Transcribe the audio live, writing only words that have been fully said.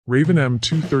Raven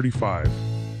M235,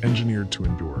 engineered to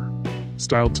endure,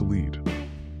 styled to lead.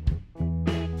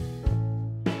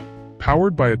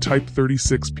 Powered by a Type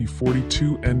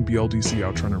 36P42N BLDC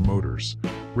outrunner motors,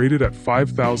 rated at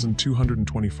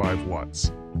 5,225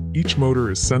 watts. Each motor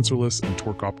is sensorless and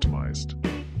torque-optimized,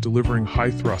 delivering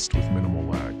high thrust with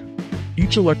minimal lag.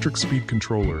 Each electric speed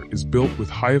controller is built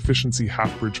with high-efficiency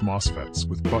half-bridge MOSFETs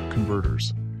with buck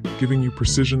converters, giving you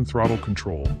precision throttle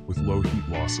control with low heat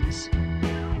losses.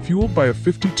 Fueled by a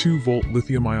 52-volt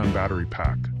lithium-ion battery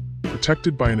pack,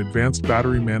 protected by an advanced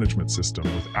battery management system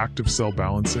with active cell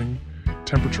balancing,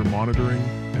 temperature monitoring,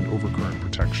 and overcurrent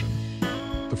protection.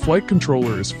 The flight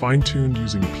controller is fine-tuned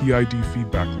using PID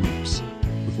feedback loops,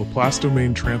 with Laplace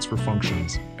domain transfer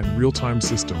functions and real-time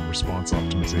system response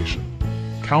optimization.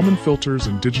 Kalman filters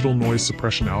and digital noise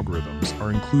suppression algorithms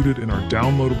are included in our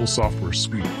downloadable software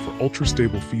suite for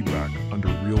ultra-stable feedback under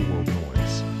real-world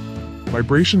noise.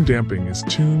 Vibration damping is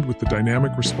tuned with the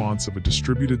dynamic response of a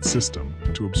distributed system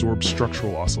to absorb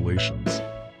structural oscillations,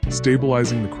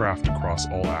 stabilizing the craft across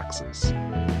all axes.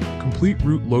 Complete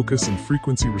route locus and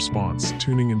frequency response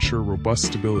tuning ensure robust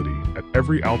stability at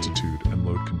every altitude and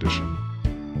load condition.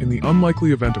 In the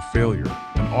unlikely event of failure,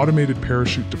 an automated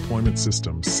parachute deployment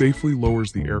system safely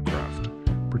lowers the aircraft,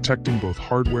 protecting both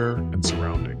hardware and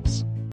surroundings.